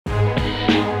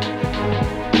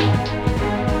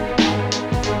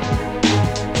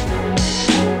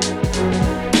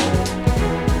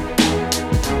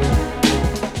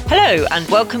Hello and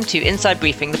welcome to Inside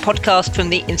Briefing, the podcast from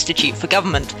the Institute for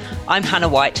Government. I'm Hannah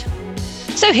White.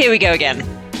 So here we go again.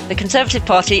 The Conservative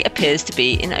Party appears to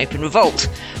be in open revolt,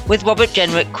 with Robert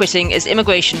Jenrick quitting as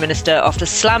Immigration Minister after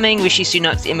slamming Rishi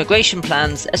Sunak's immigration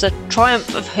plans as a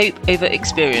triumph of hope over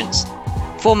experience.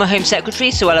 Former Home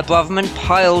Secretary Suella Braverman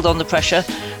piled on the pressure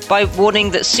by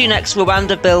warning that Sunak's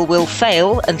Rwanda bill will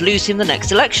fail and lose him the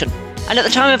next election. And at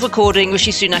the time of recording,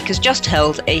 Rishi Sunak has just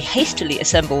held a hastily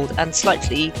assembled and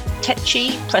slightly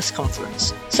tetchy press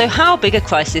conference. So how big a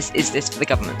crisis is this for the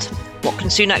government? What can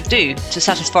Sunak do to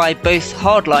satisfy both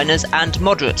hardliners and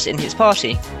moderates in his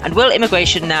party? And will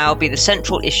immigration now be the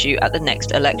central issue at the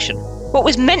next election? What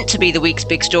was meant to be the week's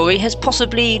big story has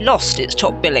possibly lost its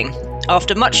top billing.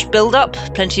 After much build-up,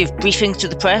 plenty of briefings to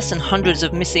the press and hundreds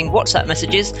of missing WhatsApp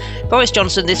messages, Boris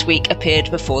Johnson this week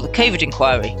appeared before the COVID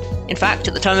inquiry. In fact,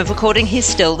 at the time of recording, he's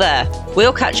still there.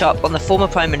 We'll catch up on the former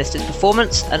Prime Minister's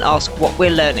performance and ask what we're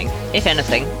learning, if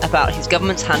anything, about his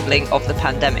government's handling of the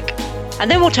pandemic. And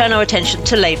then we'll turn our attention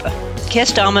to Labour. Keir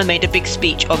Starmer made a big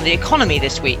speech on the economy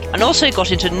this week and also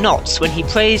got into knots when he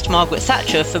praised Margaret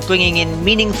Thatcher for bringing in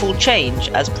meaningful change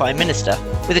as Prime Minister.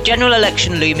 With a general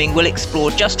election looming, we'll explore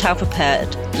just how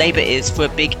prepared Labour is for a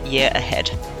big year ahead.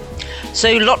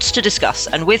 So lots to discuss,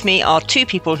 and with me are two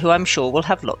people who I'm sure will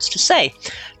have lots to say.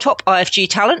 Top IFG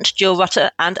talent, Jill Rutter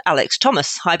and Alex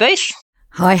Thomas. Hi both.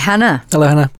 Hi Hannah. Hello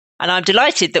Hannah. And I'm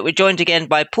delighted that we're joined again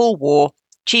by Paul Waugh,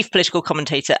 Chief Political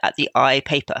Commentator at the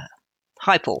Paper.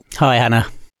 Hi, Paul. Hi, Hannah.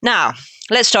 Now,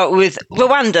 let's start with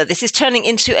Rwanda. This is turning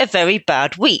into a very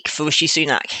bad week for Rishi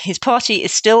Sunak. His party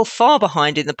is still far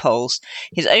behind in the polls.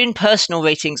 His own personal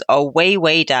ratings are way,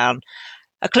 way down.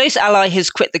 A close ally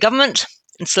has quit the government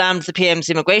and slammed the PM's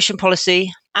immigration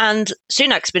policy. And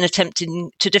Sunak's been attempting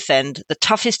to defend the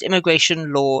toughest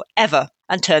immigration law ever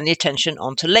and turn the attention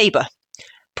onto Labour.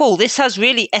 Paul, this has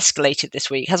really escalated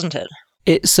this week, hasn't it?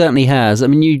 It certainly has. I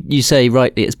mean, you say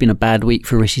rightly it's been a bad week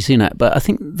for Rishi Sunak, but I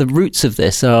think the roots of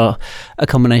this are a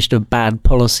combination of bad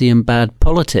policy and bad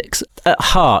politics. At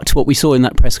heart, what we saw in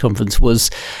that press conference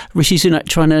was Rishi Sunak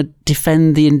trying to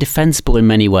defend the indefensible in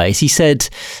many ways. He said,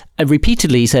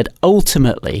 repeatedly,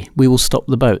 ultimately, we will stop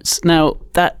the boats. Now,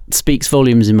 that speaks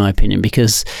volumes, in my opinion,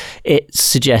 because it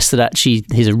suggests that actually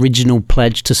his original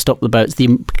pledge to stop the boats, the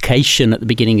implication at the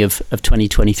beginning of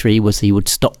 2023 was he would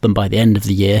stop them by the end of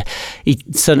the year. He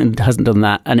certainly hasn't done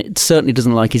that, and it certainly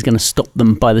doesn't like he's going to stop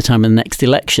them by the time of the next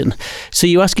election. So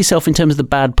you ask yourself, in terms of the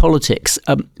bad politics,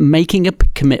 making a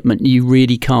commitment you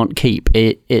really can't keep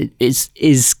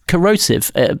is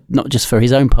corrosive, not just for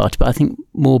his own party, but I think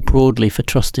more broadly for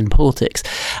trust in politics.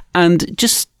 And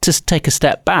just to take a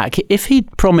step back, if he'd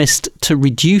promised to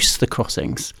reduce the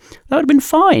crossings, that would have been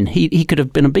fine. He could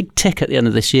have been a big tick at the end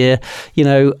of this year,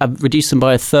 reduce them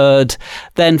by a third,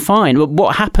 then fine. But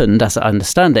what happened, as I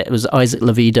understand it, was Isaac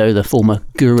Levido, the former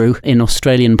guru in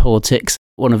Australian politics,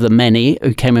 one of the many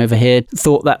who came over here,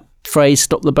 thought that phrase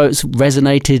 "stop the boats"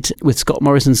 resonated with Scott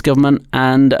Morrison's government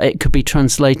and it could be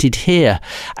translated here.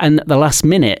 And at the last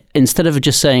minute, instead of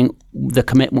just saying the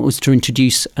commitment was to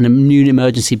introduce an immune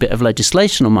emergency bit of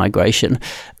legislation on migration,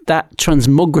 that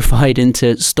transmogrified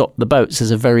into "stop the boats"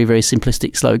 as a very, very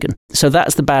simplistic slogan. So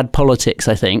that's the bad politics,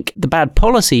 I think. The bad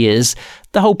policy is,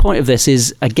 the whole point of this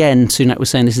is, again, Sunak was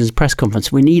saying this in his press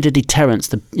conference, we need a deterrence.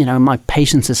 My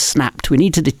patience has snapped. We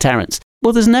need a deterrence.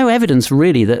 Well, there's no evidence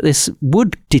really that this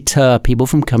would deter people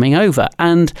from coming over.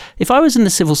 And if I was in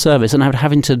the civil service and I was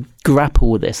having to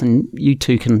grapple with this, and you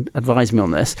two can advise me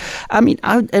on this,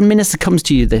 a minister comes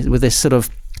to you with this sort of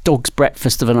dog's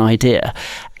breakfast of an idea.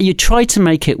 You try to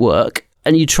make it work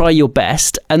and you try your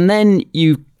best, and then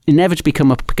you inevitably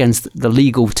come up against the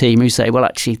legal team who say, well,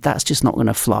 actually, that's just not going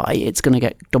to fly. It's going to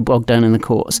get bogged down in the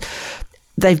courts.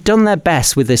 They've done their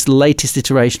best with this latest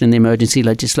iteration in the emergency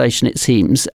legislation, it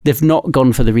seems. They've not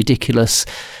gone for the ridiculous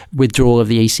withdrawal of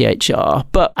the ECHR,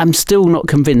 but I'm still not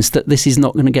convinced that this is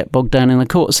not going to get bogged down in the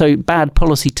court. So bad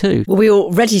policy too. Well, we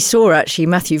already saw actually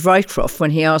Matthew Rycroft,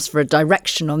 when he asked for a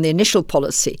direction on the initial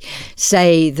policy,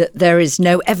 say that there is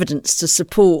no evidence to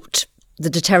support the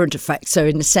deterrent effect. So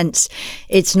in a sense,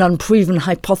 it's an unproven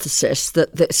hypothesis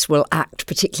that this will act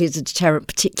particularly as a deterrent,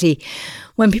 particularly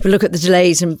when people look at the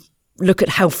delays and look at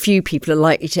how few people are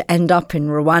likely to end up in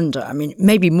Rwanda. I mean,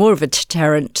 maybe more of a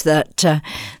deterrent that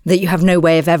you have no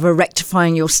way of ever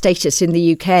rectifying your status in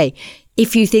the UK,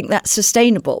 if you think that's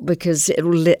sustainable, because it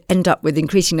will end up with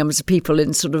increasing numbers of people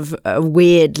in sort of a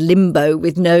weird limbo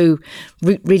with no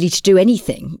route really to do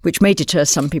anything, which may deter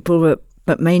some people,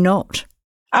 but may not.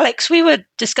 Alex, we were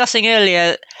discussing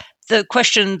earlier the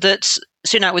question that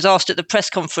Sunak was asked at the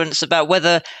press conference about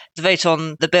whether the vote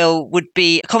on the bill would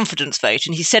be a confidence vote,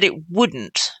 and he said it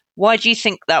wouldn't. Why do you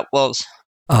think that was?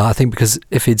 I think because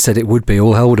if he'd said it would be,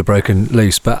 all hell would have broken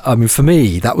loose. But I mean, for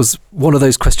me, that was one of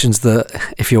those questions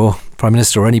that if you're Prime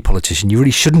Minister or any politician, you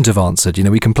really shouldn't have answered.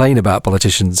 We complain about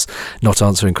politicians not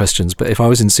answering questions. But if I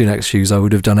was in Sunak's shoes, I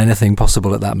would have done anything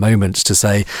possible at that moment to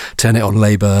say, turn it on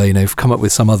Labour, come up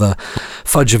with some other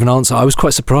fudge of an answer. I was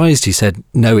quite surprised he said,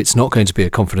 no, it's not going to be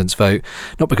a confidence vote.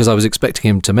 Not because I was expecting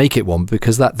him to make it one,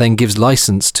 because that then gives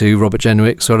licence to Robert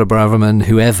Jenrick, Suella Braverman,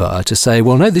 whoever, to say,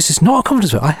 well, no, this is not a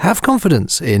confidence vote. I have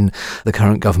confidence in the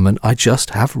current government. I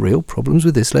just have real problems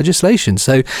with this legislation.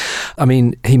 So, I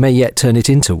mean, he may yet turn it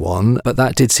into one, but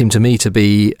that did seem to me to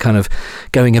be kind of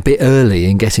going a bit early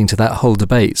in getting to that whole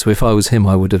debate. So if I was him,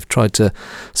 I would have tried to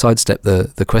sidestep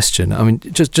the question. I mean,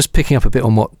 just picking up a bit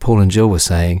on what Paul and Jill were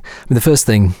saying. I mean, the first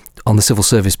thing on the civil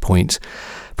service point,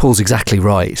 Paul's exactly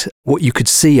right. What you could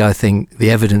see, I think,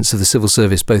 the evidence of the civil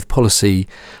service, both policy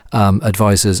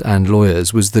advisors and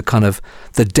lawyers, was the kind of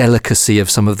the delicacy of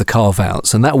some of the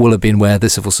carve-outs. And that will have been where the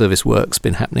civil service work's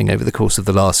been happening over the course of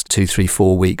the last 2, 3,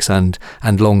 4 weeks and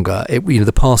longer.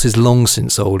 The past is long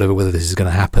since old over whether this is going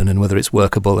to happen and whether it's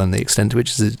workable and the extent to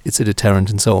which it's a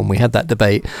deterrent and so on. We had that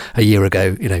debate a year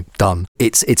ago, done.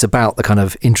 It's about the kind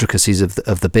of intricacies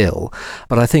of the bill.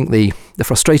 But I think the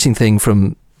frustrating thing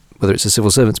from whether it's a civil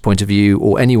servant's point of view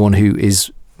or anyone who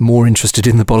is more interested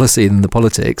in the policy than the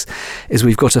politics, is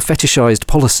we've got a fetishised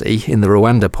policy in the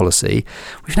Rwanda policy.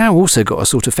 We've now also got a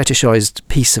sort of fetishised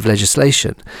piece of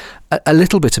legislation. A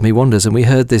little bit of me wonders, and we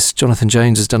heard this, Jonathan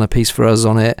Jones has done a piece for us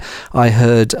on it. I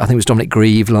think it was Dominic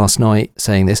Grieve last night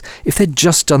saying this. If they'd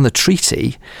just done the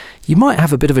treaty, you might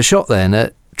have a bit of a shot then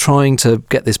at trying to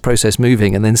get this process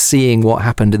moving and then seeing what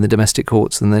happened in the domestic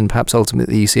courts and then perhaps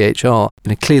ultimately the ECHR.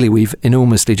 Clearly we've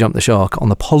enormously jumped the shark on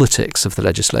the politics of the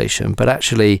legislation, but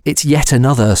actually it's yet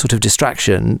another sort of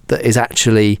distraction that is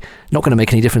actually not going to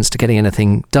make any difference to getting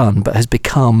anything done, but has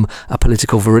become a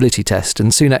political virility test.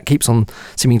 And Sunak keeps on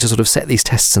seeming to sort of set these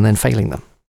tests and then failing them.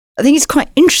 I think it's quite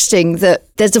interesting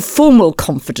that there's a formal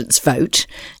confidence vote.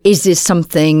 Is this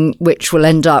something which will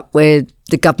end up with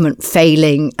the government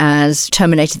failing, as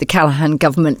terminated the Callaghan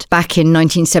government back in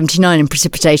 1979 and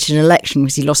precipitated an election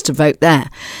because he lost a vote there?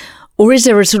 Or is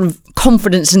there a sort of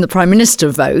confidence in the Prime Minister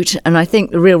vote? And I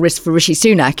think the real risk for Rishi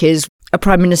Sunak is a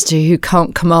Prime Minister who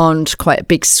can't command quite a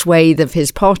big swathe of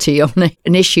his party on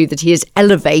an issue that he has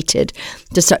elevated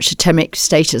to such a temic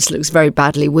status, looks very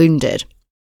badly wounded.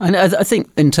 And I think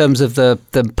in terms of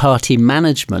the party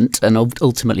management and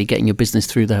ultimately getting your business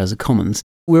through the House of Commons,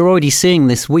 we're already seeing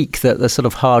this week that the sort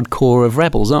of hardcore of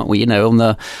rebels, aren't we? On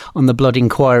the blood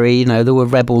inquiry, there were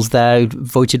rebels there who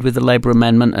voted with the Labour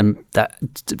amendment, and that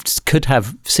could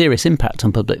have serious impact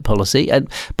on public policy.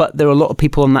 But there are a lot of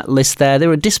people on that list there.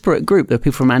 They're a disparate group. There are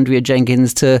people from Andrea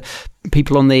Jenkins to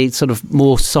people on the sort of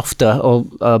more softer or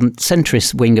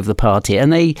centrist wing of the party,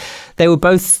 and they were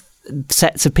both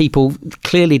sets of people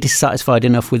clearly dissatisfied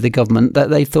enough with the government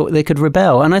that they thought they could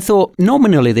rebel. And I thought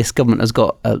nominally this government has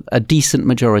got a decent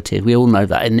majority. We all know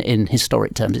that in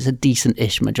historic terms. It's a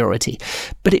decent-ish majority.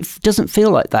 But it doesn't feel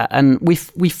like that. And we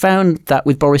found that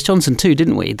with Boris Johnson too,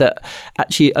 didn't we? That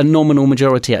actually a nominal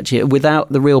majority, actually,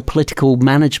 without the real political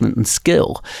management and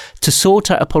skill to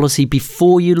sort out a policy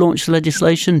before you launch the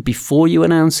legislation, before you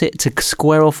announce it, to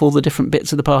square off all the different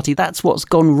bits of the party. That's what's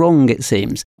gone wrong, it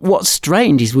seems. What's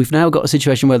strange is we've now got a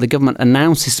situation where the government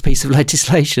announces a piece of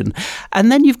legislation,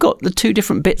 and then you've got the two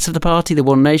different bits of the party, the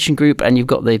One Nation group, and you've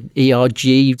got the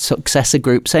ERG successor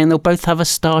group, saying they'll both have a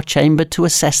star chamber to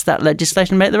assess that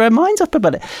legislation and make their own minds up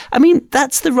about it. I mean,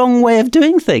 that's the wrong way of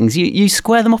doing things. You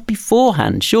square them off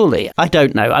beforehand, surely. I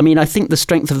don't know. I mean, I think the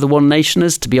strength of the One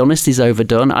Nationers, to be honest, is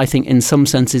overdone. I think in some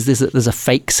senses there's a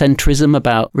fake centrism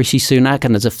about Rishi Sunak,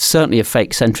 and there's certainly a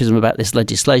fake centrism about this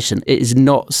legislation. It is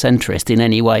not centrist in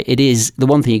any way. It is, the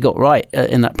one thing he got right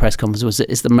in that press conference was that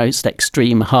it's the most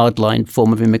extreme hardline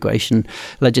form of immigration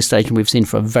legislation we've seen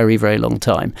for a very, very long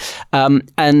time.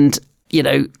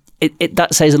 That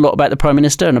says a lot about the Prime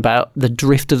Minister and about the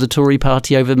drift of the Tory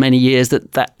party over many years,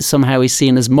 that somehow is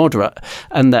seen as moderate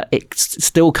and that it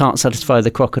still can't satisfy the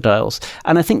crocodiles.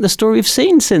 And I think the story we've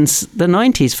seen since the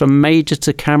 90s, from Major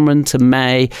to Cameron to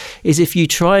May, is if you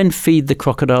try and feed the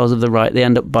crocodiles of the right, they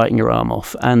end up biting your arm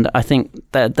off. And I think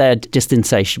that they're just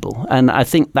insatiable. And I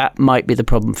think that might be the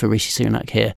problem for Rishi Sunak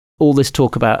here. All this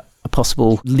talk about a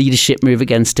possible leadership move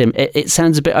against him, it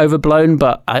sounds a bit overblown,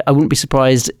 but I wouldn't be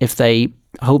surprised if they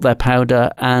hold their powder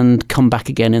and come back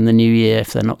again in the new year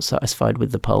if they're not satisfied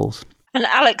with the polls. And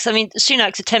Alex, I mean,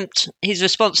 Sunak's attempt, his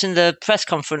response in the press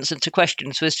conference and to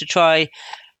questions was to try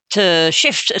to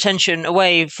shift attention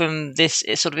away from this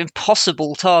sort of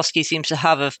impossible task he seems to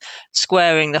have of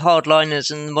squaring the hardliners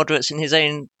and the moderates in his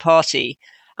own party,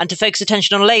 and to focus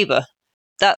attention on Labour.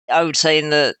 That, I would say,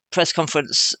 in the press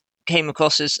conference came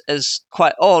across as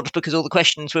quite odd, because all the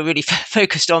questions were really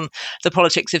focused on the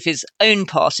politics of his own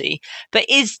party. But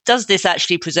does this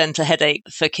actually present a headache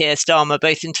for Keir Starmer,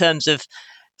 both in terms of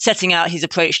setting out his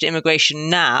approach to immigration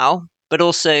now, but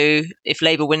also if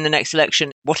Labour win the next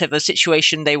election, whatever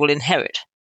situation they will inherit?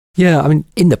 Yeah, I mean,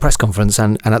 in the press conference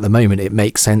and at the moment, it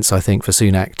makes sense, I think, for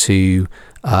Sunak to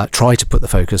try to put the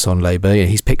focus on Labour.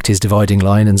 He's picked his dividing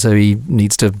line, and so he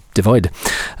needs to divide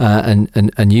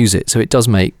and use it. So it does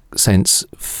make sense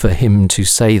for him to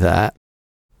say that.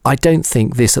 I don't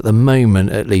think this, at the moment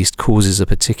at least, causes a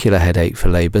particular headache for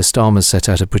Labour. Starmer's set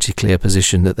out a pretty clear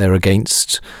position that they're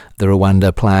against the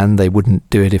Rwanda plan. They wouldn't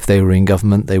do it if they were in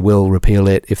government. They will repeal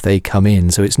it if they come in.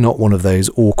 So it's not one of those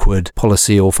awkward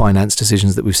policy or finance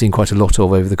decisions that we've seen quite a lot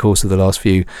of over the course of the last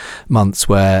few months,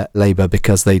 where Labour,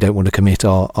 because they don't want to commit,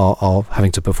 are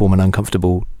having to perform an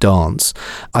uncomfortable dance.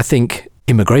 I think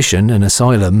immigration and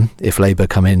asylum, if Labour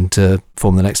come in to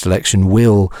form the next election,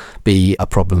 will be a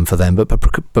problem for them,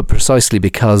 but precisely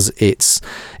because it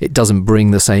doesn't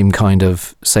bring the same kind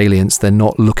of salience. They're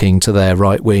not looking to their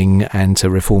right wing and to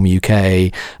Reform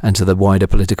UK and to the wider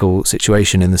political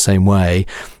situation in the same way.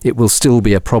 It will still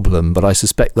be a problem, but I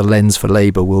suspect the lens for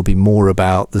Labour will be more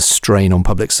about the strain on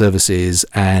public services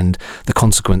and the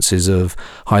consequences of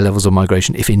high levels of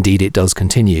migration, if indeed it does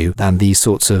continue, than these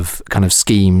sorts of kind of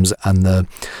schemes and the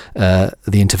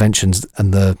interventions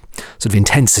and the sort of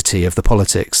intensity of the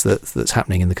politics that's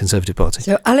happening in the Conservative Party.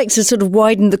 So Alex has sort of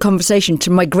widened the conversation to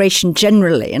migration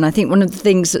generally, and I think one of the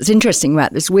things that's interesting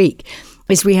about this week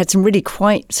is we had some really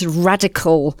quite sort of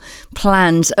radical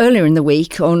plans earlier in the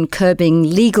week on curbing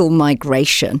legal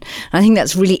migration. I think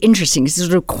that's really interesting. It's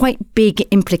sort of quite big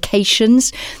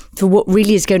implications for what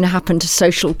really is going to happen to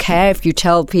social care. If you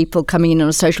tell people coming in on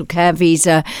a social care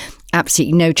visa,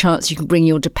 absolutely no chance you can bring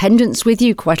your dependents with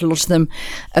you. Quite a lot of them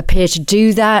appear to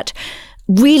do that.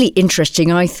 Really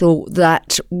interesting, I thought,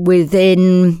 that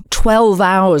within 12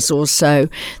 hours or so,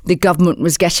 the government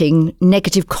was getting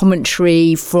negative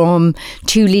commentary from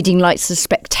two leading lights of The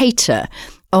Spectator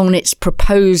on its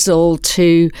proposal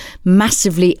to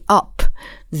massively up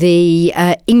the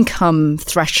income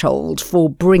threshold for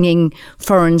bringing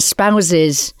foreign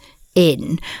spouses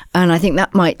in. And I think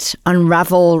that might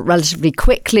unravel relatively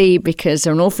quickly, because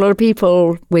there are an awful lot of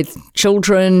people with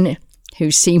children who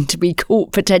seem to be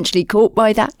potentially caught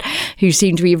by that, who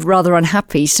seem to be rather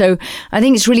unhappy. So I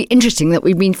think it's really interesting that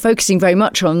we've been focusing very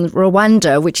much on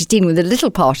Rwanda, which is dealing with a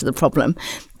little part of the problem,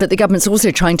 but the government's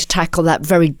also trying to tackle that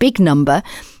very big number.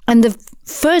 And the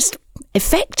first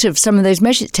effect of some of those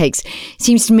measures it takes,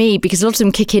 seems to me, because a lot of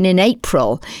them kick in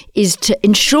April, is to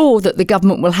ensure that the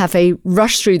government will have a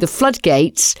rush through the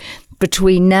floodgates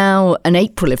between now and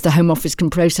April, if the Home Office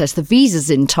can process the visas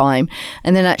in time,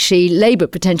 and then actually Labour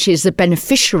potentially is the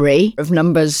beneficiary of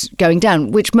numbers going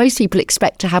down, which most people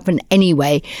expect to happen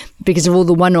anyway because of all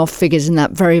the one-off figures and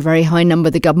that very, very high number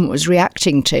the government was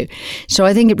reacting to. So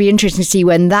I think it'd be interesting to see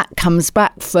when that comes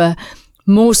back for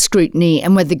more scrutiny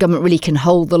and whether the government really can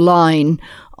hold the line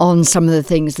on some of the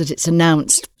things that it's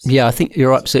announced. Yeah, I think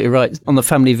you're absolutely right. On the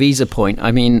family visa point,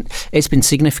 I mean, it's been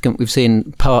significant. We've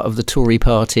seen part of the Tory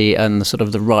party and the sort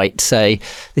of the right say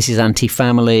this is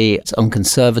anti-family, it's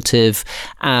unconservative.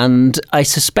 And I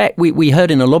suspect we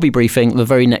heard in a lobby briefing the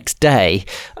very next day,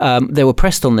 they were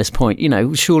pressed on this point. You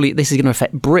know, surely this is going to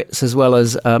affect Brits as well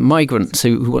as migrants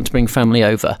who want to bring family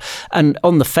over. And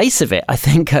on the face of it, I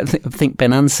think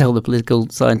Ben Ansell, the political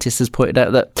scientist, has pointed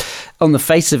out that on the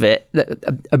face of it,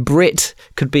 a Brit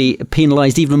could be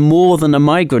penalised even more than a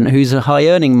migrant who's a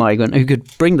high-earning migrant who could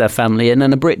bring their family in,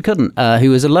 and a Brit couldn't,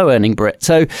 who is a low-earning Brit.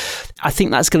 So I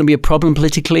think that's going to be a problem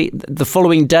politically. The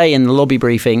following day in the lobby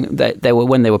briefing,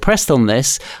 when they were pressed on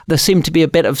this, there seemed to be a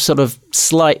bit of sort of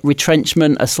slight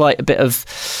retrenchment, a bit of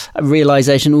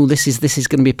realisation, this is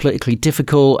going to be politically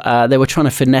difficult. They were trying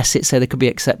to finesse it, so there could be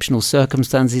exceptional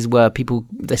circumstances where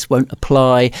this won't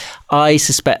apply. I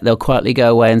suspect they'll quietly go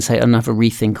away and say, I'll have a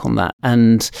rethink on that.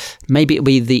 And maybe it'll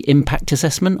be the impact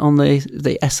assessment on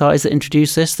the SIs that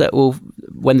introduce this that will,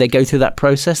 when they go through that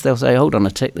process, they'll say, hold on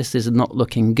a tick, this is not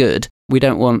looking good. We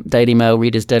don't want Daily Mail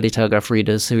readers, Daily Telegraph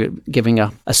readers who are giving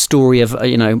a story of,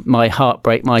 my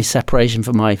heartbreak, my separation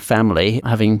from my family,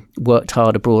 having worked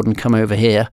hard abroad and come over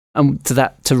here. And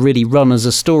to really run as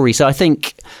a story. So I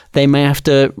think they may have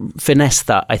to finesse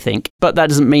that, I think. But that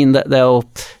doesn't mean that they'll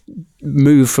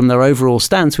move from their overall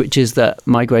stance, which is that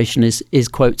migration is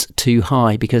quote, too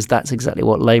high, because that's exactly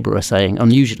what Labour are saying,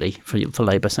 unusually for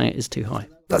Labour, saying it is too high.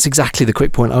 That's exactly the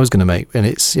quick point I was going to make. And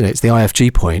it's the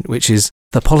IFG point, which is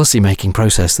the policy-making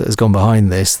process that has gone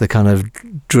behind this, the kind of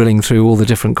drilling through all the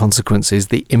different consequences,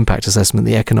 the impact assessment,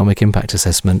 the economic impact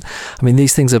assessment. I mean,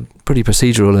 these things are pretty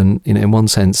procedural and, in one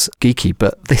sense, geeky,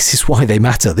 but this is why they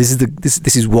matter. This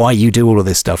is why you do all of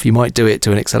this stuff. You might do it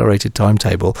to an accelerated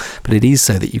timetable, but it is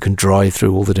so that you can drive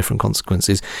through all the different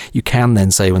consequences. You can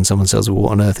then say, when someone says, well,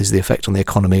 what on earth is the effect on the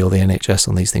economy or the NHS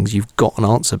on these things, you've got an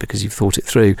answer because you've thought it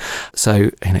through.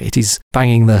 So, it is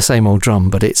banging the same old drum,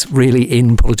 but it's really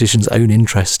in politicians' own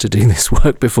interest to do this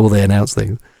work before they announce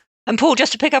things. And Paul,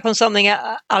 just to pick up on something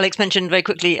Alex mentioned very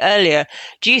quickly earlier,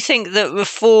 do you think that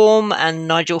Reform and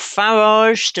Nigel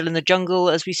Farage, still in the jungle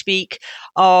as we speak,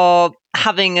 are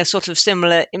having a sort of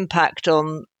similar impact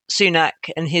on Sunak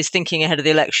and his thinking ahead of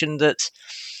the election that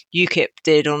UKIP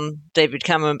did on David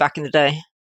Cameron back in the day?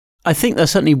 I think they're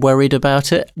certainly worried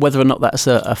about it. Whether or not that's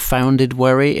a founded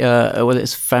worry, or whether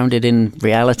it's founded in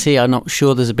reality, I'm not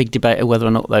sure. There's a big debate of whether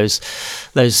or not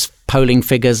those polling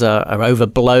figures are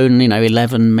overblown,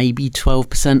 11, maybe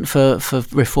 12%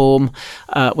 for Reform,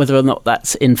 whether or not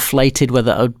that's inflated,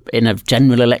 whether in a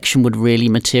general election would really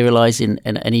materialise in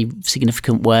any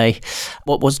significant way.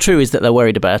 What was true is that they're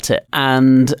worried about it.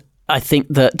 And I think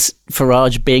that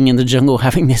Farage being in the jungle,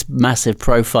 having this massive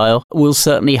profile, will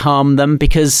certainly harm them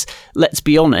because, let's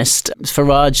be honest,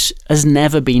 Farage has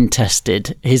never been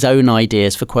tested. His own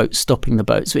ideas for, quote, stopping the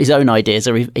boats. His own ideas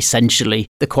are essentially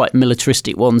the quite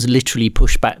militaristic ones, literally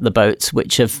push back the boats,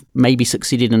 which have maybe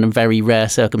succeeded in very rare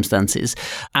circumstances.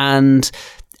 And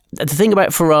the thing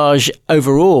about Farage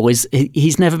overall is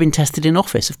he's never been tested in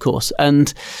office, of course,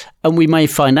 and we may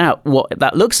find out what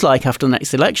that looks like after the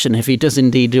next election if he does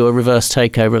indeed do a reverse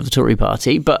takeover of the Tory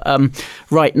party. But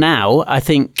right now, I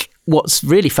think what's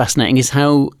really fascinating is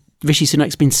how Rishi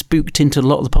Sunak's been spooked into a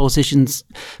lot of the policy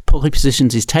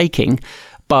positions he's taking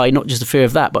by not just a fear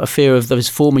of that, but a fear of those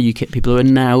former UKIP people who are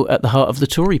now at the heart of the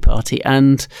Tory party.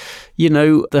 And,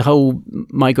 the whole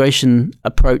migration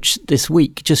approach this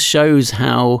week just shows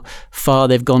how far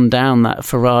they've gone down that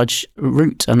Farage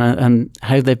route and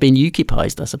how they've been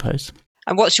UKIPized, I suppose.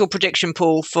 And what's your prediction,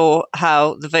 Paul, for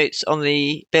how the votes on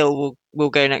the bill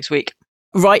will go next week?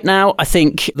 Right now, I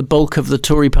think the bulk of the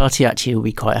Tory party actually will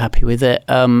be quite happy with it.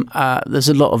 There's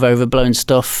a lot of overblown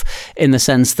stuff in the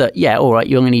sense that, yeah, all right,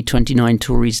 you only need 29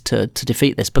 Tories to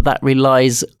defeat this, but that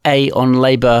relies, on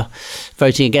Labour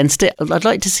voting against it. I'd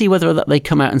like to see whether or not they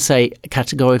come out and say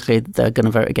categorically they're going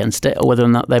to vote against it, or whether or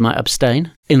not they might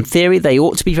abstain. In theory, they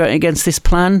ought to be voting against this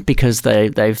plan because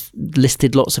they've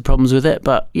listed lots of problems with it,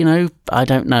 but, I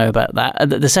don't know about that.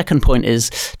 The second point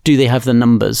is, do they have the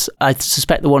numbers? I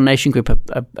suspect the One Nation group are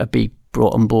be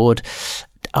brought on board.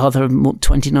 Are there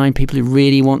 29 people who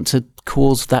really want to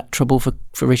cause that trouble for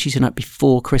Rishi Sunak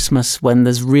before Christmas when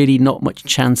there's really not much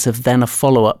chance of then a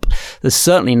follow-up? There's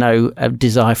certainly no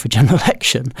desire for a general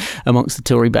election amongst the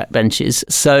Tory backbenches.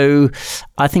 So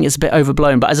I think it's a bit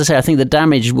overblown. But as I say, I think the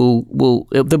damage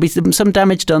there'll be some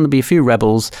damage done, there'll be a few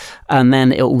rebels, and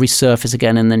then it'll resurface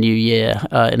again in the new year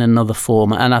in another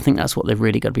form. And I think that's what they've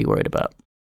really got to be worried about.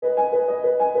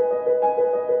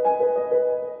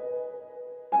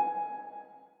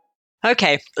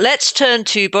 Okay, let's turn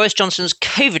to Boris Johnson's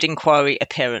COVID inquiry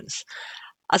appearance.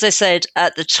 As I said,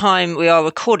 at the time we are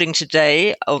recording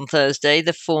today, on Thursday,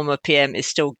 the former PM is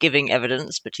still giving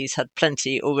evidence, but he's had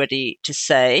plenty already to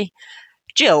say.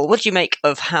 Jill, what do you make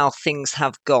of how things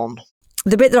have gone?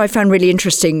 The bit that I found really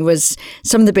interesting was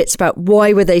some of the bits about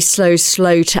why were they slow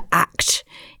to act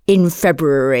in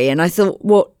February. And I thought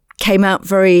what came out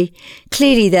very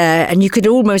clearly there, and you could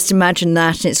almost imagine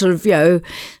that, and it's sort of,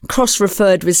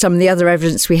 cross-referred with some of the other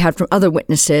evidence we had from other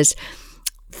witnesses,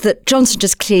 that Johnson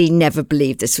just clearly never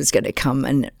believed this was going to come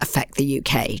and affect the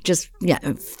UK. Just,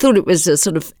 thought it was a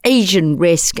sort of Asian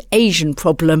risk, Asian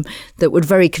problem that would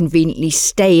very conveniently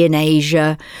stay in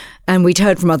Asia. And we'd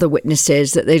heard from other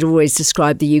witnesses that they'd always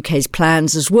described the UK's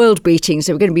plans as world-beating.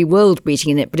 So we're going to be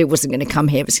world-beating in it, but it wasn't going to come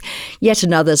here. It was yet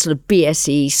another sort of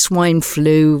BSE, swine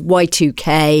flu,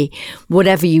 Y2K,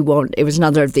 whatever you want. It was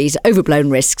another of these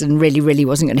overblown risks and really, really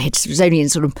wasn't going to hit us. It was only in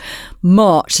sort of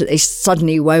March that they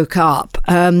suddenly woke up.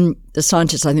 The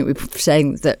scientists, I think, were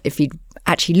saying that if he'd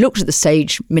actually looked at the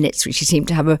SAGE minutes, which he seemed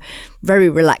to have a very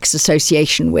relaxed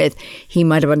association with, he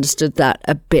might have understood that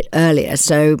a bit earlier.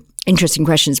 So interesting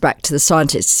questions back to the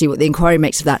scientists to see what the inquiry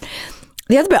makes of that.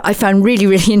 The other bit I found really,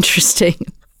 really interesting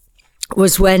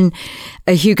was when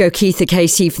Hugo Keith, the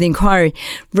KC for the inquiry,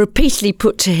 repeatedly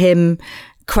put to him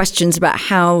questions about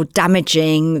how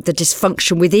damaging the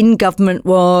dysfunction within government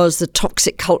was, the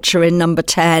toxic culture in Number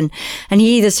 10. And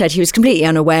he either said he was completely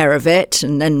unaware of it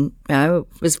and then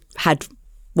had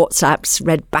WhatsApps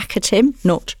read back at him,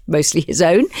 not mostly his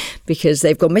own, because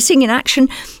they've gone missing in action,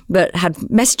 but had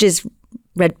messages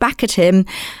read back at him.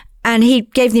 And he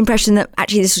gave the impression that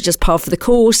actually this was just par for the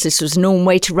course. This was a normal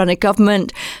way to run a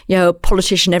government. A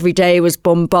politician every day was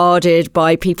bombarded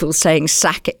by people saying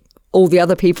sack it, all the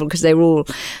other people because they were all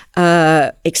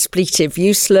expletive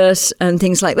useless and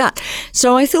things like that.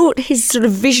 So I thought his sort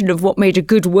of vision of what made a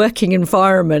good working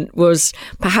environment was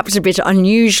perhaps a bit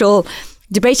unusual.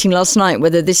 Debating last night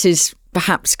whether this is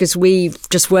perhaps because we've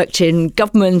just worked in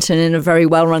government and in a very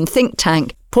well-run think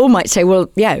tank. Paul might say,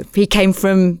 well, yeah, he came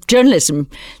from journalism.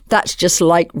 That's just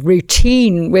like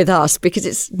routine with us because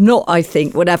it's not, I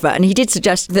think, whatever. And he did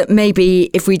suggest that maybe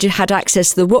if we had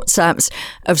access to the WhatsApps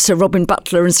of Sir Robin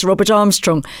Butler and Sir Robert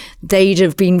Armstrong, they'd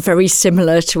have been very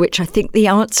similar, to which I think the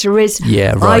answer is,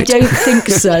 yeah, right. I don't think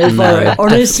so. No.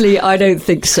 Honestly, I don't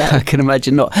think so. I can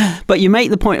imagine not. But you make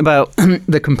the point about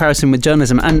the comparison with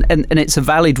journalism, and it's a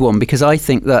valid one, because I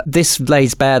think that this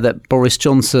lays bare that Boris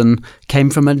Johnson came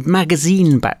from a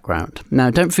magazine background. Now,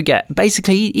 don't forget,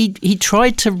 basically, he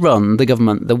tried to run the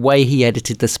government the way he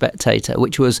edited The Spectator,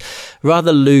 which was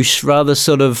rather loose, rather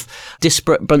sort of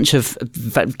disparate bunch of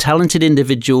talented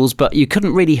individuals, but you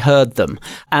couldn't really herd them.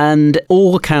 And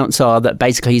all accounts are that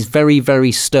basically his very,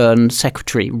 very stern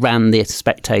secretary ran The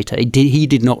Spectator. He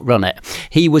did not run it.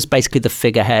 He was basically the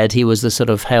figurehead. He was the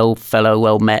sort of hail fellow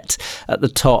well met at the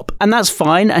top. And that's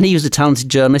fine. And he was a talented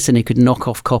journalist and he could knock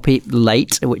off copy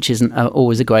late, which isn't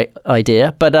always a great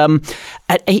idea. But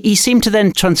he seemed to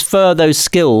then transfer those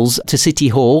skills to City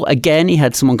Hall. Again, he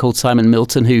had someone called Simon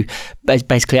Milton who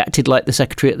basically acted like the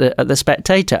secretary at the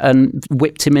Spectator and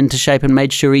whipped him into shape and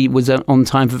made sure he was on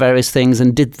time for various things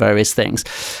and did various things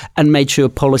and made sure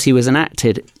policy was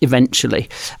enacted eventually.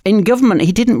 In government,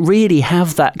 he didn't really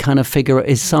have that kind of figure at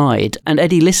his side. And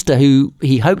Eddie Lister, who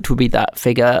he hoped would be that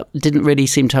figure, didn't really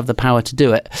seem to have the power to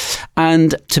do it.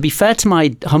 And to be fair to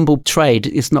my humble trade,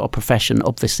 it's not a profession,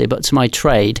 obviously, but to my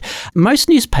trade, most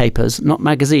newspapers, not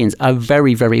magazines, are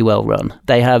very, very well run.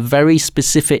 They have very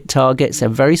specific targets, they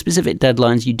have very specific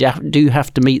deadlines. You do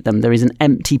have to meet them. There is an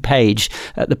empty page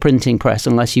at the printing press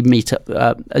unless you meet up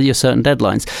your certain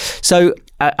deadlines. So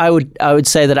I would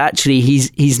say that actually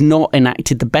he's not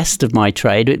enacted the best of my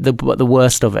trade, but the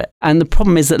worst of it. And the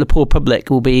problem is that the poor public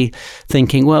will be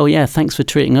thinking, well, yeah, thanks for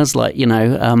treating us like,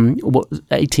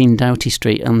 18 Doughty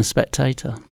Street and The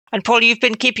Spectator. And Paul, you've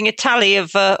been keeping a tally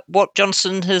of what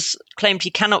Johnson has claimed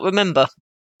he cannot remember.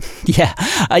 Yeah.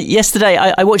 Yesterday,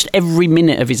 I watched every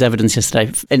minute of his evidence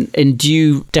yesterday. In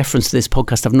due deference to this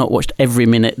podcast, I've not watched every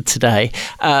minute today.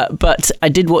 But I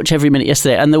did watch every minute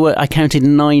yesterday. And I counted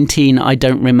 19 I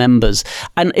don't remembers.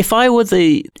 And if I were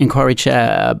the inquiry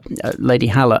chair, Lady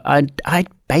Hallett, I'd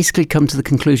basically come to the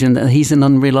conclusion that he's an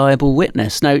unreliable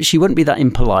witness. Now, she wouldn't be that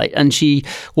impolite, and she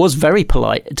was very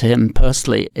polite to him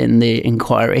personally in the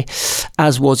inquiry,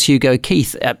 as was Hugo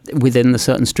Keith within the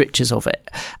certain strictures of it.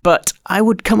 But I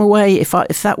would come away, if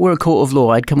that were a court of law,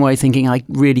 I'd come away thinking I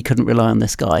really couldn't rely on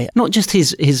this guy. Not just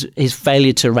his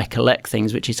failure to recollect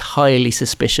things, which is highly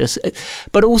suspicious,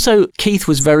 but also Keith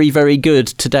was very, very good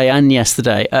today and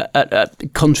yesterday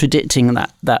at contradicting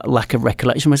that lack of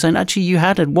recollection by saying, actually, you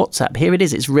had a WhatsApp, here it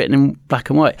is, it's written in black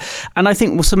and white. And I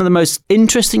think some of the most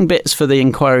interesting bits for the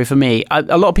inquiry for me,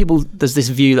 a lot of people, there's this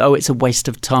view that, it's a waste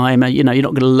of time, you're not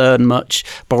going to learn much,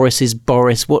 Boris is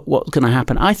Boris, what's going to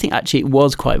happen? I think actually it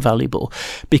was quite valuable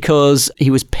because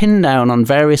he was pinned down on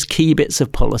various key bits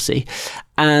of policy.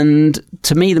 And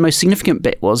to me, the most significant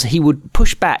bit was he would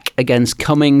push back against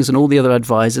Cummings and all the other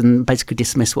advisors and basically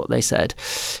dismiss what they said.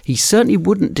 He certainly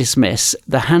wouldn't dismiss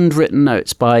the handwritten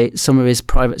notes by some of his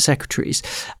private secretaries.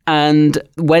 And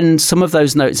when some of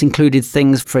those notes included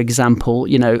things, for example,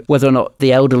 whether or not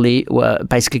the elderly were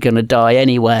basically going to die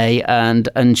anyway, and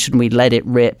shouldn't we let it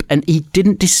rip? And he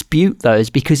didn't dispute those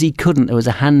because he couldn't. There was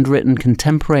a handwritten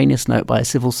contemporaneous note by a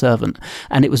civil servant,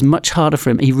 and it was much harder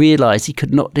for him. He realised he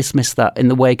could not dismiss that in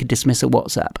the way he could dismiss a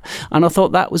WhatsApp. And I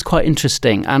thought that was quite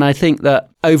interesting. And I think that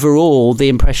overall, the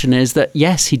impression is that,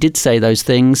 yes, he did say those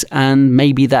things, and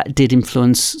maybe that did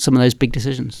influence some of those big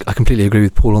decisions. I completely agree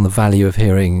with Paul on the value of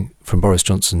hearing from Boris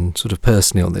Johnson sort of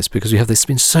personally on this, because there's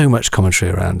been so much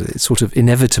commentary around it. It's sort of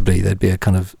inevitably there'd be a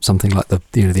kind of something like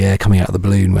the air coming out of the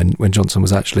balloon when Johnson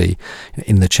was actually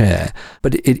in the chair.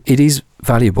 But it is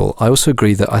valuable. I also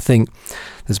agree that I think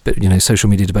there's a bit, social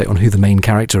media debate on who the main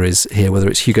character is here, whether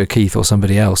it's Hugo Keith or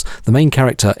somebody else. The main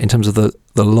character in terms of the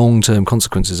long-term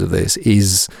consequences of this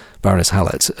is Baroness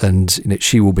Hallett, and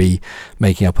she will be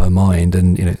making up her mind,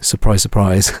 and surprise,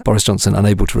 surprise, Boris Johnson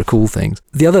unable to recall things.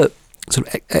 The other sort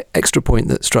of extra point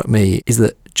that struck me is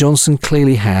that Johnson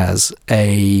clearly has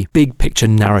a big picture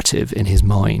narrative in his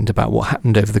mind about what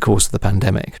happened over the course of the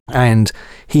pandemic. And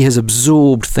he has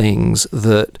absorbed things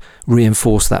that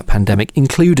reinforce that pandemic,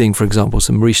 including, for example,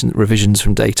 some recent revisions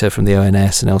from data from the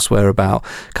ONS and elsewhere about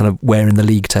kind of where in the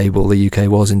league table the UK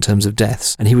was in terms of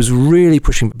deaths. And he was really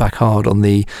pushing back hard on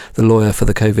the lawyer for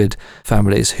the COVID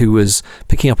families, who was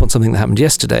picking up on something that happened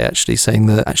yesterday, actually, saying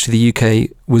that actually the UK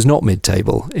was not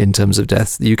mid-table in terms of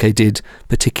deaths. The UK did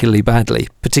particularly badly,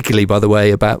 particularly, by the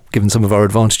way, given some of our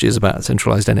advantages about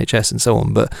centralised NHS and so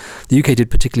on, but the UK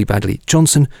did particularly badly.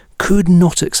 Johnson could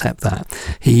not accept that.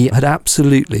 He had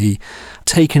absolutely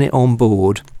taken it on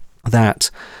board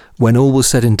that when all was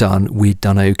said and done, we'd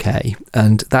done okay.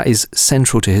 And that is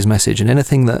central to his message. And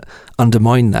anything that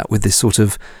undermined that with this sort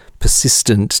of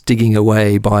persistent digging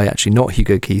away by actually not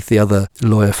Hugo Keith, the other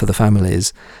lawyer for the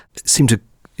families, seemed to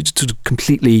sort of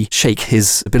completely shake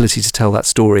his ability to tell that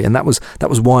story. And that was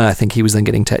why I think he was then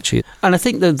getting tetchy. And I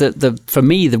think that for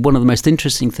me, one of the most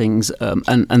interesting things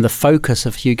and the focus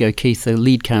of Hugo Keith, the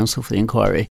lead counsel for the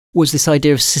inquiry, was this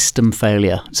idea of system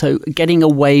failure. So getting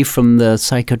away from the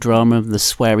psychodrama, the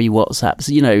sweary WhatsApps,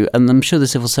 and I'm sure the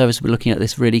civil service will be looking at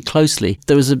this really closely.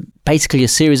 There was basically a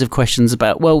series of questions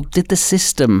about, well, did the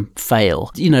system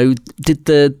fail? Did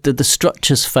the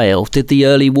structures fail? Did the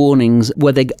early warnings,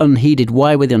 were they unheeded?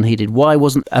 Why were they unheeded? Why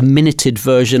wasn't a minuted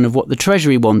version of what the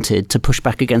Treasury wanted to push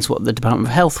back against what the Department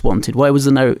of Health wanted? Why was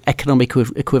there no economic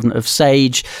equivalent of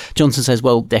SAGE? Johnson says,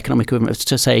 well, the economic equivalent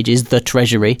to SAGE is the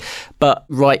Treasury, but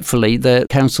rightfully the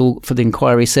counsel for the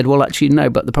inquiry said, well, actually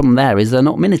no, but the problem there is they're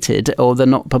not minuted, or they're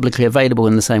not publicly available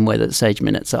in the same way that SAGE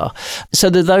minutes are. So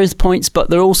there are those points,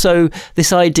 but there are also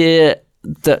this idea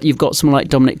that you've got someone like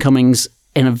Dominic Cummings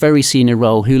in a very senior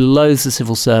role who loathes the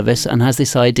civil service and has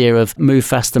this idea of move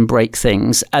fast and break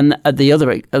things. And at the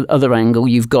other angle,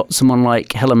 you've got someone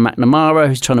like Helen McNamara,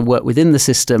 who's trying to work within the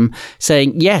system,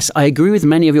 saying, yes, I agree with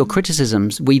many of your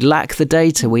criticisms. We lack the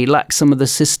data. We lack some of the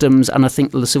systems. And I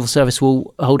think the civil service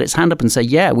will hold its hand up and say,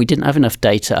 yeah, we didn't have enough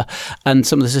data and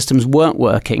some of the systems weren't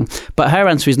working. But her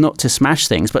answer is not to smash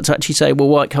things, but to actually say, well,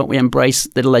 why can't we embrace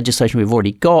the legislation we've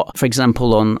already got? For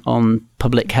example, on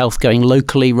public health going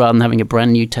locally rather than having a brand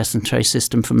new test and trace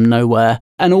system from nowhere.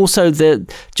 And also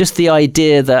the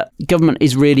idea that government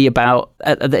is really about,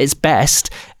 at its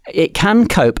best, it can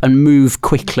cope and move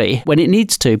quickly when it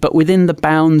needs to, but within the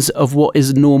bounds of what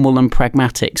is normal and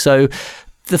pragmatic. So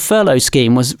the furlough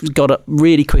scheme was got up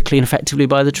really quickly and effectively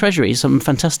by the Treasury. Some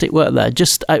fantastic work there.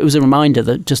 It was a reminder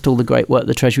that just all the great work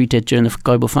the Treasury did during the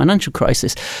global financial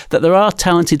crisis, that there are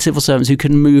talented civil servants who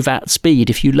can move at speed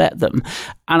if you let them.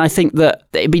 And I think that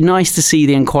it'd be nice to see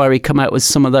the inquiry come out with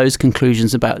some of those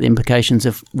conclusions about the implications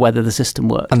of whether the system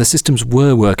worked. And the systems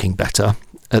were working better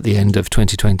at the end of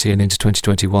 2020 and into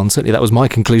 2021. Certainly that was my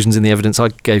conclusions in the evidence I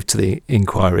gave to the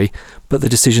inquiry, but the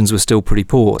decisions were still pretty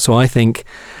poor. So I think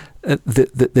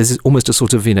there's almost a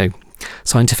sort of,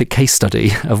 scientific case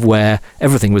study of where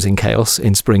everything was in chaos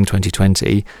in spring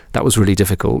 2020. That was really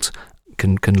difficult.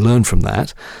 Can learn from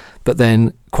that. But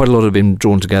then quite a lot had been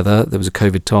drawn together. There was a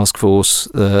COVID task force.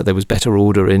 There was better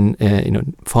order in,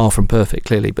 far from perfect,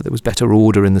 clearly, but there was better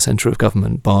order in the centre of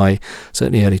government by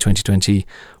certainly early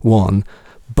 2021.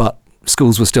 But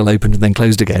schools were still opened and then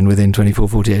closed again within 24,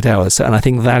 48 hours. And I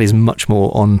think that is much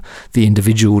more on the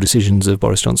individual decisions of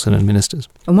Boris Johnson and ministers.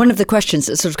 And one of the questions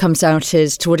that sort of comes out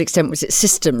is, to what extent was it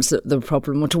systems that the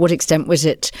problem, or to what extent was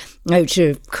it,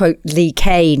 to quote Lee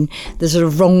Kane, the sort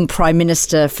of wrong prime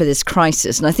minister for this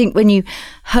crisis? And I think when you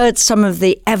heard some of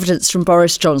the evidence from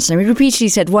Boris Johnson, he repeatedly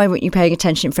said, why weren't you paying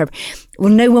attention in February? Well,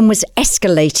 no one was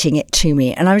escalating it to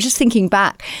me. And I was just thinking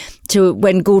back to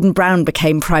when Gordon Brown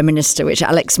became Prime Minister, which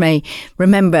Alex may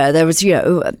remember. There was,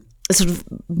 a sort of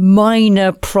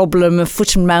minor problem, a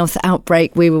foot and mouth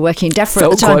outbreak. We were working in DEFRA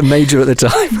at the time. Felt quite major at the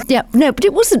time. Yeah, no, but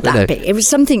it wasn't that big. It was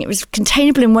something, it was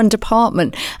containable in one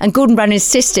department. And Gordon Brown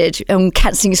insisted on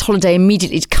cancelling his holiday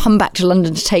immediately to come back to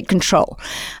London to take control.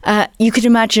 You could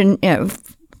imagine,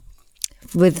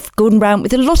 with Gordon Brown,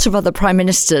 with a lot of other prime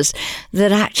ministers,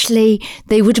 that actually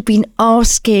they would have been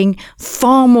asking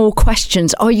far more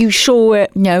questions. Are you sure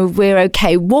we're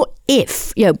okay? What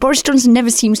if? Boris Johnson never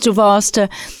seems to have asked a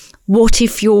what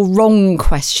if you're wrong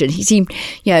question. He seemed,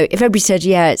 if everybody said,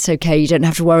 yeah, it's okay, you don't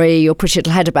have to worry, you're pretty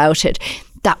little head about it,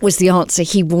 that was the answer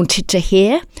he wanted to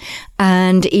hear.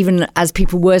 And even as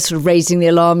people were sort of raising the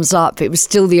alarms up, it was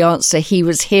still the answer he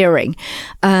was hearing.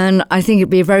 And I think it'd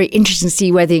be very interesting to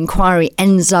see where the inquiry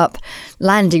ends up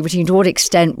landing, between to what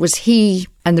extent was he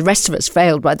and the rest of us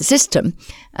failed by the system?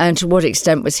 And to what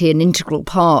extent was he an integral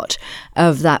part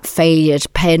of that failure to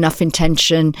pay enough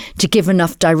attention, to give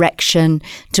enough direction,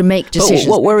 to make decisions?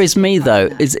 But what worries me, though,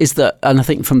 is that, and I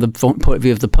think from the point of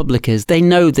view of the public, is they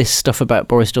know this stuff about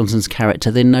Boris Johnson's character.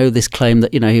 They know this claim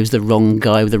that, he was the wrong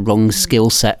guy with the wrong skill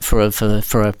set for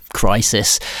a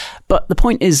crisis. But the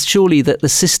point is surely that the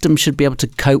system should be able to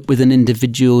cope with an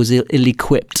individual who's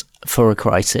ill-equipped for a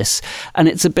crisis. And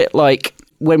it's a bit like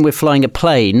when we're flying a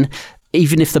plane,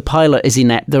 even if the pilot is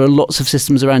inept, there are lots of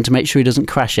systems around to make sure he doesn't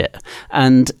crash it.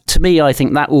 And to me, I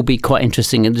think that will be quite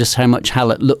interesting in just how much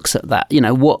Hallett looks at that.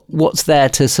 What's there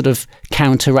to sort of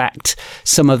counteract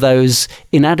some of those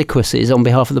inadequacies on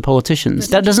behalf of the politicians.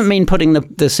 That doesn't mean putting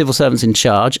the civil servants in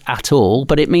charge at all,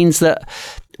 but it means that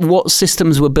what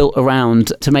systems were built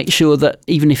around to make sure that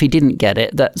even if he didn't get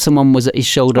it, that someone was at his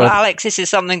shoulder. Well, Alex, this is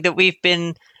something that we've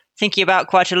been thinking about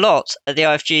quite a lot at the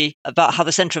IFG, about how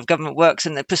the centre of government works,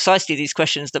 and precisely these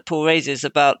questions that Paul raises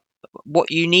about what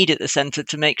you need at the centre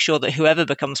to make sure that whoever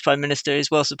becomes Prime Minister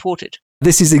is well supported.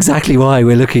 This is exactly why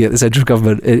we're looking at the central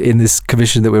government in this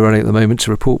commission that we're running at the moment to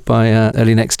report by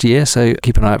early next year. So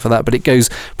keep an eye out for that. But it goes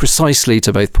precisely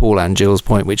to both Paul and Jill's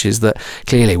point, which is that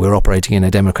clearly we're operating in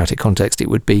a democratic context. It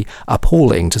would be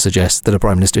appalling to suggest that a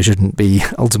Prime Minister shouldn't be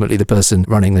ultimately the person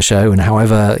running the show. And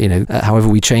however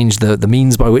we change the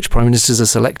means by which Prime Ministers are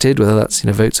selected, whether that's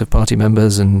votes of party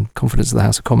members and confidence of the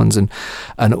House of Commons and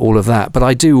all of that. But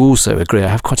I do also agree. I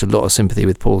have quite a lot of sympathy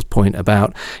with Paul's point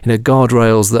about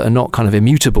guardrails that are not kind of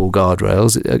immutable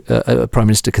guardrails. A Prime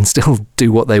Minister can still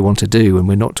do what they want to do, and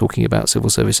we're not talking about civil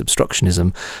service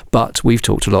obstructionism. But we've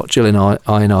talked a lot, Jill and I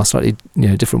in our slightly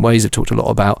different ways, have talked a lot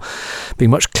about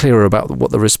being much clearer about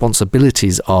what the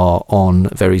responsibilities are on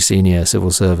very senior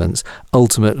civil servants.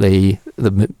 Ultimately,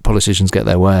 the politicians get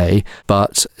their way,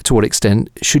 but to what extent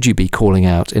should you be calling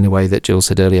out, in a way that Jill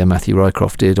said earlier, Matthew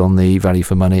Rycroft did, on the value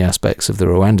for money aspects of the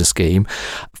Rwanda scheme,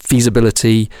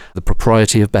 feasibility, the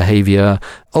propriety of behaviour.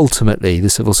 Ultimately, the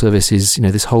civil service is,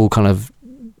 this whole kind of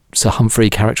Sir Humphrey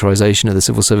characterisation of the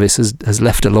civil service has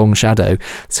left a long shadow.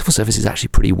 The civil service is actually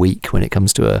pretty weak when it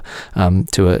comes to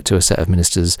a set of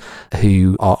ministers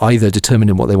who are either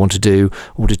determined in what they want to do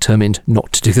or determined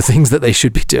not to do the things that they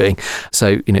should be doing.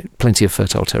 So, plenty of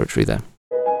fertile territory there.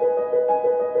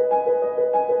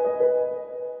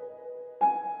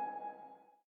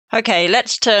 Okay,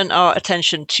 let's turn our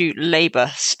attention to Labour,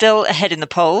 still ahead in the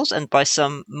polls and by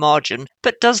some margin.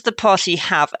 But does the party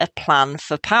have a plan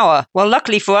for power? Well,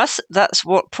 luckily for us, that's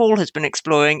what Paul has been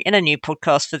exploring in a new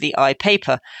podcast for the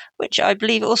iPaper, which I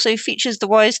believe also features the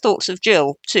wise thoughts of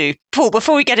Jill too. Paul,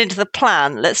 before we get into the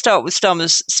plan, let's start with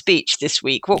Starmer's speech this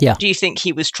week. What do you think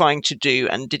he was trying to do,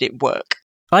 and did it work?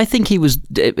 I think it was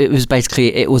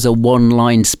a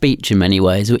one-line speech in many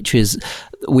ways, which is,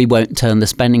 we won't turn the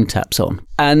spending taps on.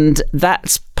 And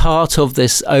that's part of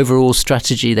this overall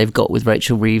strategy they've got with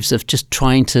Rachel Reeves of just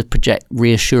trying to project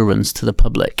reassurance to the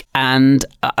public. And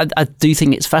I do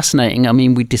think it's fascinating. I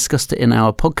mean, we discussed it in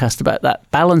our podcast about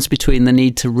that balance between the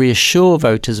need to reassure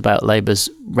voters about Labour's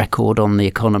record on the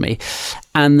economy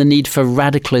and the need for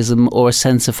radicalism or a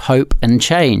sense of hope and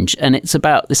change. And it's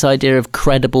about this idea of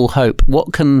credible hope.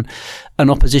 What can an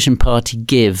opposition party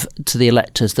give to the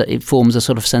electors that it forms a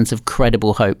sort of sense of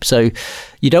credible hope? So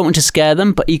you don't want to scare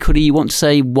them, but equally you want to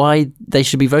say why they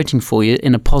should be voting for you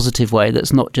in a positive way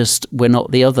that's not just, we're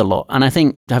not the other lot. And I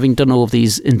think, having done all of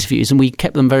these interviews, and we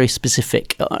kept them very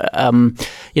specific,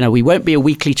 we won't be a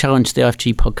weekly challenge to the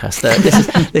IFG podcast.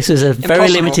 This is a very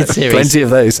limited series. Plenty of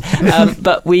those.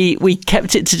 But we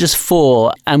kept it to just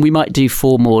 4, and we might do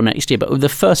 4 more next year. But the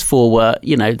first 4 were,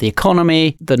 the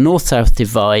economy, the North-South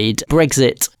divide,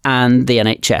 Brexit, and the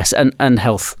NHS and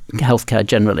healthcare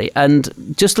generally.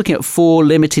 And just looking at 4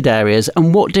 limited areas,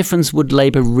 and what difference would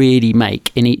Labour really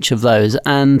make in each of those?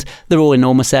 And they're all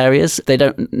enormous areas. They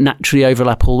don't naturally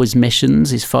overlap all his missions,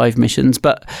 his 5 missions.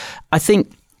 But I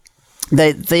think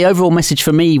the overall message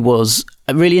for me was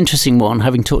a really interesting one,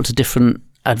 having talked to different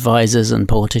advisors and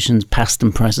politicians, past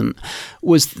and present,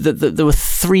 was that there were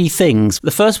 3 things.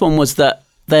 The first one was that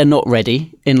they're not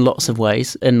ready in lots of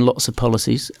ways, in lots of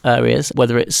policies areas,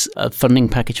 whether it's a funding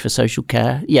package for social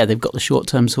care. Yeah, they've got the short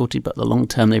term sorted, but the long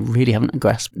term they really haven't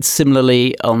grasped.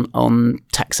 Similarly, on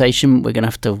taxation, we're going to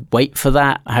have to wait for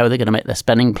that. How are they going to make their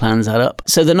spending plans add up?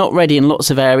 So they're not ready in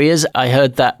lots of areas. I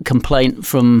heard that complaint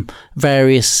from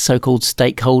various so-called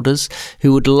stakeholders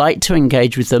who would like to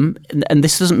engage with them. And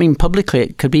this doesn't mean publicly,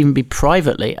 it could even be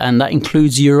privately. And that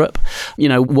includes Europe.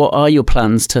 What are your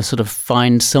plans to sort of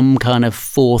find some kind of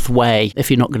 4th way? If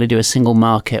you're not going to do a single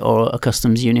market or a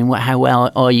customs union, how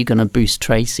well are you going to boost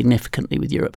trade significantly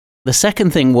with Europe? The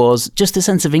second thing was just a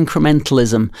sense of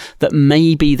incrementalism, that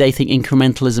maybe they think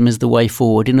incrementalism is the way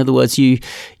forward. In other words, you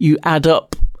add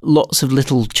up lots of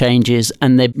little changes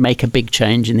and they make a big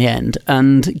change in the end.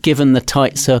 And given the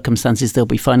tight circumstances they'll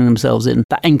be finding themselves in,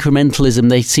 that incrementalism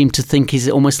they seem to think is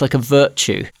almost like a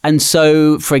virtue. And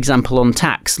so, for example, on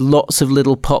tax, lots of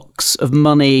little pots of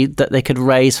money that they could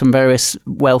raise from various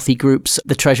wealthy groups.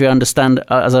 The Treasury,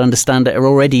 as I understand it, are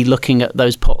already looking at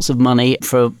those pots of money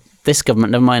for this government,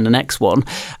 never mind the next one.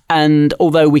 And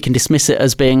although we can dismiss it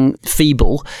as being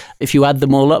feeble, if you add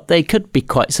them all up, they could be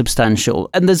quite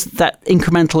substantial. And there's that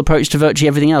incremental approach to virtually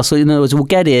everything else. So in other words, we'll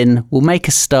get in, we'll make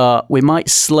a start, we might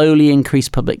slowly increase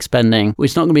public spending.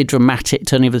 It's not going to be a dramatic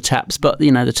turning of the taps, but,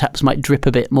 the taps might drip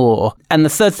a bit more. And the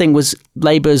third thing was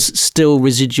Labour's still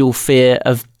residual fear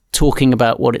of talking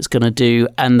about what it's going to do,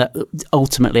 and that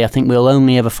ultimately I think we'll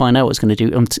only ever find out what it's going to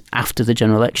do after the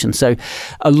general election. So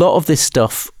a lot of this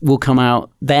stuff will come out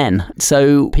then.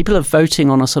 So people are voting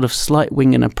on a sort of slight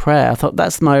wing and a prayer. I thought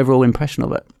that's my overall impression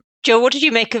of it. Joe, what did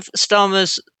you make of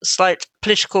Starmer's slight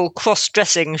political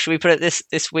cross-dressing, should we put it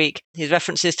this week? His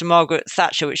references to Margaret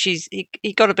Thatcher, which he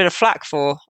got a bit of flack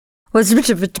for. Well, there's a bit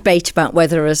of a debate about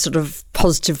whether a sort of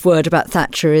positive word about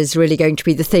Thatcher is really going to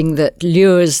be the thing that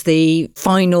lures the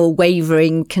final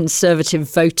wavering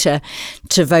Conservative voter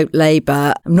to vote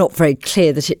Labour. I'm not very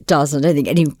clear that it does. I don't think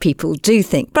any people do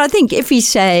think. But I think if he's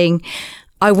saying,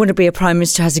 I want to be a Prime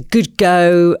Minister who has a good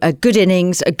go, a good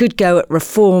innings, a good go at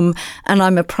reform, and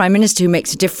I'm a Prime Minister who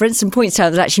makes a difference, and points out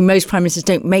that actually most Prime Ministers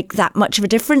don't make that much of a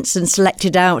difference, and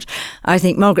selected out, I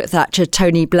think, Margaret Thatcher,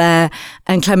 Tony Blair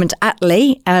and Clement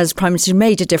Attlee as Prime Minister who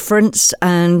made a difference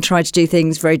and tried to do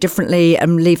things very differently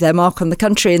and leave their mark on the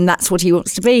country, and that's what he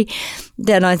wants to be,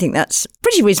 then I think that's a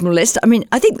pretty reasonable list. I mean,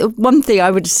 I think the one thing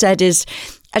I would have said is,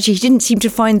 actually, he didn't seem to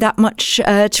find that much to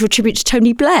attribute to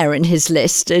Tony Blair in his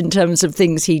list in terms of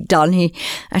things he'd done. He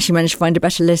actually managed to find a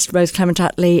better list, both Clement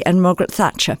Attlee and Margaret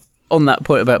Thatcher. On that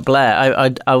point about Blair,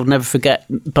 I'll never forget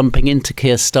bumping into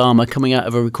Keir Starmer coming out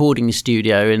of a recording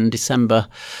studio in December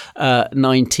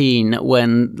 19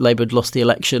 when Labour had lost the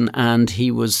election, and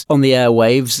he was on the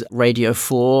airwaves, Radio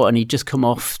 4, and he'd just come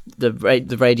off the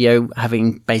radio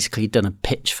having basically done a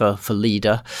pitch for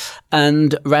Leader.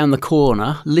 And round the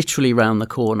corner, literally round the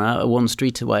corner, one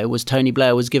street away, was Tony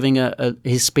Blair was giving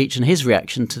his speech and his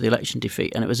reaction to the election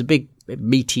defeat. And it was a big,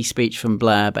 meaty speech from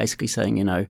Blair, basically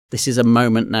saying, this is a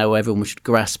moment now where everyone should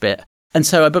grasp it. And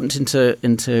so I bumped into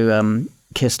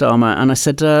Keir Starmer and I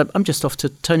said, I'm just off to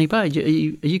Tony Blair. Are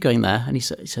you going there? And he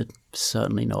said,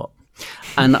 certainly not.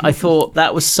 And I thought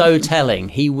that was so telling.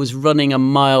 He was running a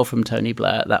mile from Tony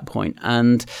Blair at that point.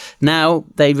 And now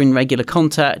they're in regular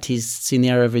contact. He's seen the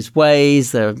error of his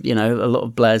ways. There, a lot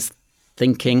of Blair's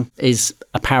thinking is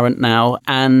apparent now,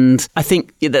 and I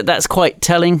think that's quite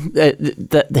telling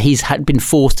that he's been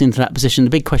forced into that position.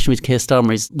 The big question with Keir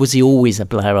Starmer is, was he always a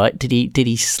Blairite? Did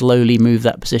he slowly move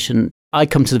that position? I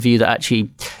come to the view that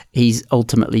actually he's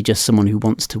ultimately just someone who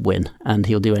wants to win, and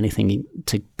he'll do anything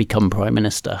to become Prime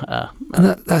Minister. And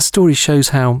that story shows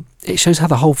how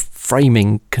the whole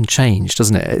framing can change,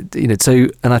 doesn't it? So,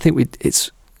 and I think we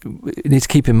need to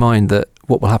keep in mind that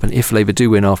what will happen if Labour do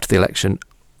win after the election,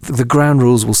 the ground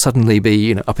rules will suddenly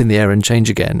be up in the air and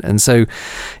change again. And so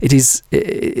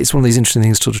it's one of these interesting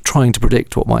things, sort of trying to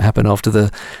predict what might happen after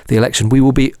the election. We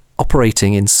will be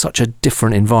operating in such a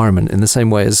different environment, in the same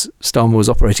way as Starmer was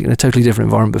operating in a totally different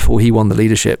environment before he won the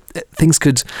leadership. Things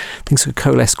could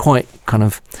coalesce quite kind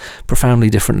of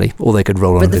profoundly differently, or they could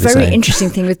roll on. But the very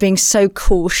interesting thing with being so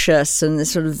cautious and the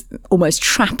sort of almost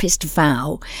Trappist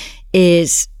vow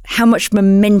is, how much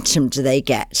momentum do they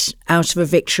get out of a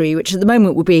victory, which at the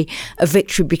moment would be a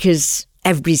victory because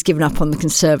everybody's given up on the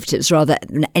Conservatives rather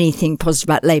than anything positive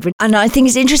about Labour. And I think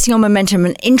it's interesting on momentum,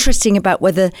 and interesting about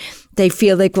whether they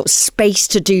feel they've got space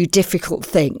to do difficult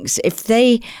things. If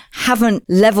they haven't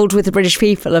levelled with the British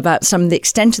people about some of the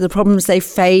extent of the problems they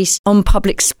face on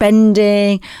public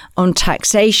spending, on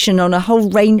taxation, on a whole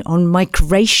range, on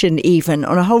migration even,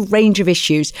 on a whole range of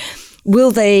issues,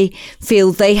 will they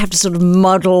feel they have to sort of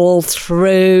muddle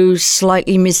through,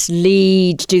 slightly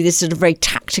mislead, do this sort of very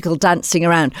tactical dancing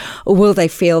around? Or will they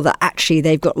feel that actually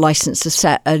they've got license to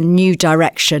set a new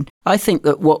direction? I think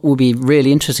that what will be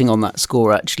really interesting on that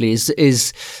score actually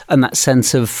is and that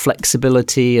sense of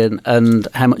flexibility and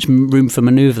how much room for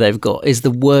manoeuvre they've got is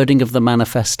the wording of the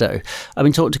manifesto. I've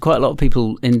been talking to quite a lot of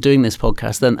people in doing this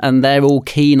podcast, and they're all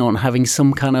keen on having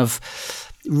some kind of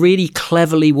really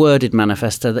cleverly worded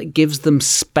manifesto that gives them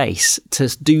space to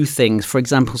do things. For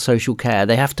example, social care.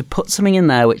 They have to put something in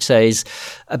there which says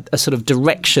a sort of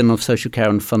direction of social care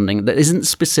and funding that isn't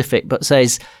specific, but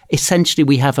says essentially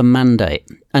we have a mandate.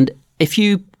 And if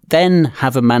you then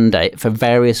have a mandate for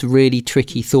various really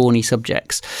tricky, thorny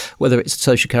subjects, whether it's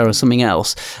social care or something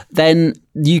else, then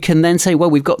you can then say, well,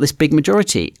 we've got this big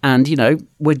majority and,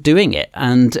 we're doing it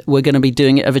and we're going to be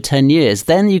doing it over 10 years.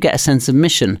 Then you get a sense of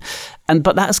mission.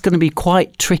 But that's going to be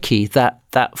quite tricky, that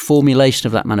formulation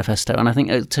of that manifesto. And I think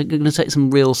it's going to take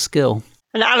some real skill.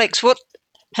 And Alex, what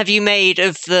have you made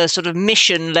of the sort of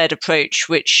mission-led approach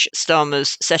which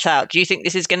Starmer's set out? Do you think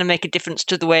this is going to make a difference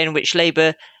to the way in which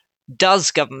Labour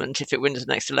does government if it wins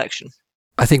the next election?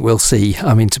 I think we'll see.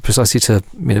 I mean, to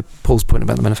Paul's point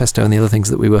about the manifesto and the other things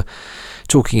that we were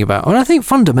talking about. And I think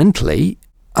fundamentally,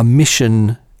 a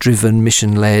mission-driven,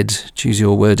 mission-led, choose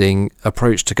your wording,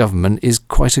 approach to government is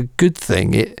quite a good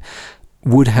thing. It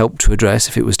would help to address,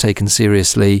 if it was taken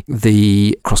seriously,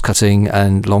 the cross-cutting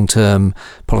and long-term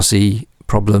policy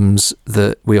problems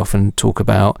that we often talk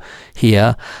about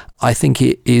here. I think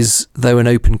it is, though, an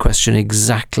open question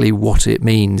exactly what it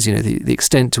means, the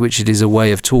extent to which it is a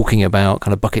way of talking about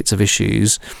kind of buckets of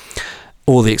issues,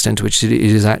 or the extent to which it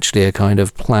is actually a kind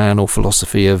of plan or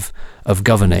philosophy of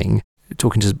governing.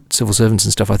 Talking to civil servants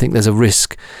and stuff, I think there's a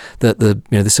risk that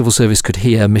the civil service could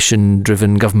hear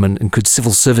mission-driven government and could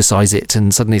civil servicize it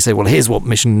and suddenly say, well, here's what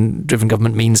mission-driven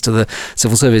government means to the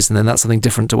civil service, and then that's something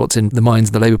different to what's in the minds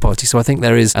of the Labour Party. So I think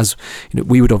there is, as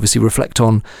we would obviously reflect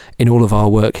on in all of our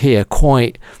work here,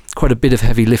 quite a bit of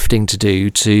heavy lifting to do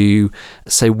to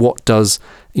say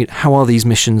how are these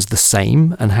missions the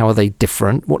same and how are they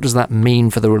different? What does that mean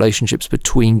for the relationships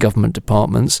between government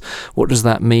departments? What does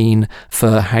that mean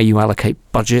for how you allocate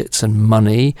budgets and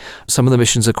money? Some of the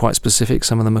missions are quite specific,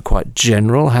 some of them are quite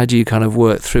general. How do you kind of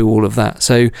work through all of that?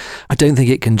 So I don't think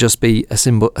it can just be a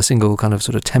single kind of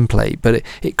sort of template, but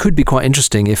it could be quite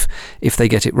interesting if they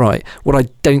get it right. What I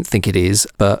don't think it is,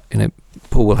 but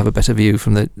Paul will have a better view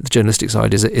from the journalistic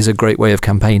side, is a great way of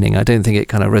campaigning. I don't think it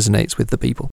kind of resonates with the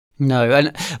people. No,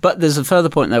 but there's a further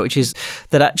point there, which is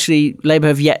that actually Labour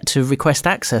have yet to request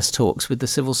access talks with the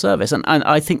civil service. And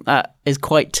I think that is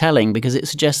quite telling because it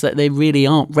suggests that they really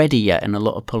aren't ready yet in a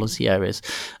lot of policy areas.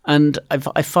 And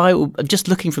if I just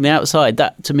looking from the outside,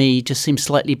 that to me just seems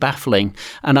slightly baffling.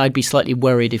 And I'd be slightly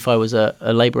worried if I was a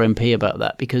Labour MP about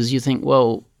that, because you think,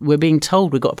 well, we're being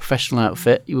told we've got a professional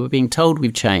outfit. We're being told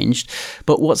we've changed.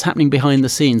 But what's happening behind the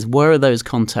scenes? Where are those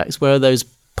contacts? Where are those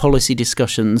policy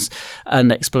discussions and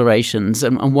explorations,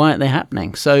 and why aren't they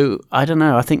happening? So I don't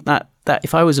know. I think that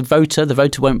if I was a voter, the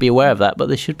voter won't be aware of that, but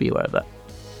they should be aware of that.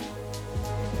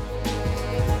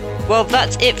 Well,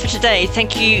 that's it for today.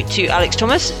 Thank you to Alex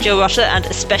Thomas, Joe Rutter, and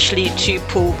especially to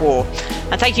Paul Waugh.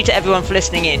 And thank you to everyone for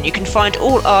listening in. You can find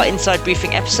all our Inside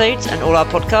Briefing episodes and all our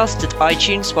podcasts at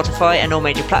iTunes, Spotify, and all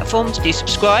major platforms. Do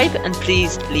subscribe and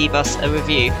please leave us a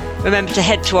review. Remember to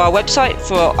head to our website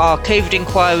for our COVID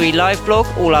inquiry live blog,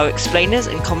 all our explainers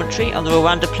and commentary on the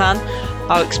Rwanda plan,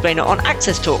 our explainer on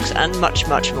access talks, and much,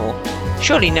 much more.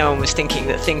 Surely no one was thinking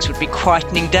that things would be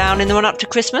quietening down in the run-up to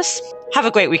Christmas. Have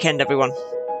a great weekend, everyone.